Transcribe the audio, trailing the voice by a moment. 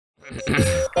Do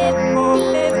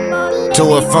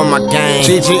it for my gang.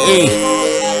 GGE.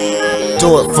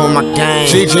 Do it for my gang.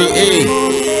 GGE.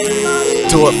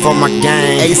 Do it for my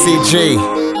gang. ACG.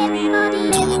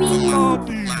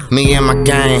 Me and my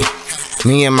gang.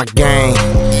 Me and my gang.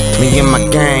 Me and my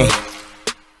gang.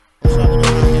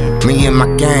 Me and my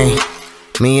gang.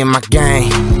 Me and my gang.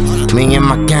 Me and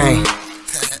my gang.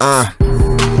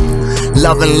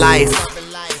 Loving life,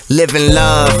 living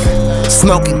love,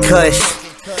 smoking kush,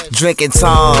 drinking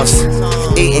tars,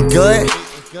 eating good,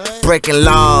 breaking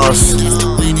laws.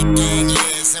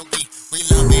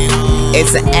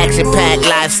 It's an action-packed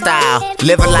lifestyle,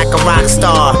 living like a rock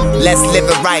star. Let's live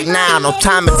it right now, no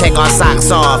time to take our socks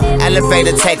off.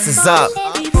 Elevator takes us up,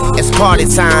 it's party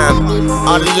time.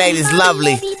 All the ladies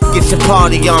lovely, get your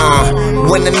party on.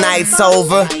 When the night's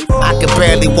over, I can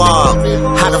barely walk.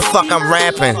 How the fuck I'm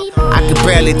rapping? I can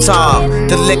barely talk.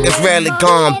 The liquor's rarely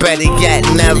gone, better yet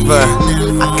never.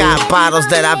 I got bottles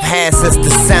that I've had since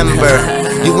December.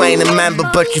 You ain't a member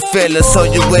but you feel it, so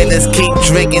you with us. Keep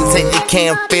drinking till you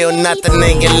can't feel nothing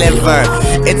in your liver.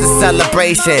 It's a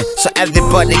celebration, so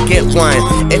everybody get one.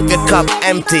 If your cup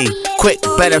empty, quick,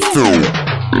 better fill.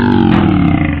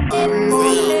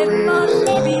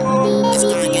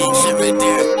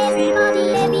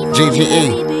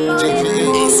 GGE,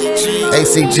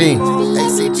 ACG,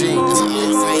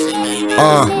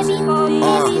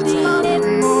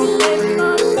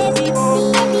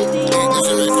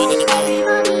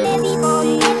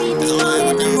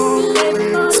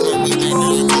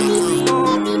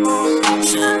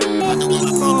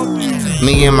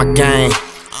 Me and my gang,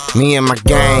 me and my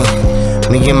gang,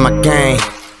 me and my gang,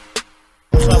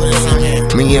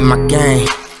 me and my gang,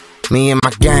 me and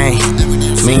my gang,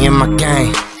 me and my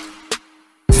gang.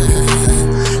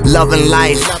 Loving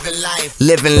life,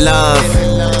 living love,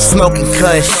 smoking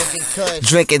kush,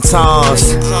 drinking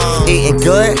tars, eating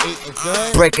good,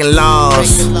 breaking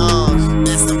laws.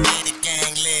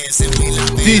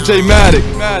 DJ Matic.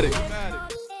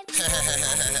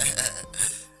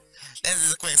 This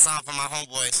is a quick song for my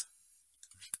homeboys.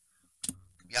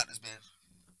 We out this bitch.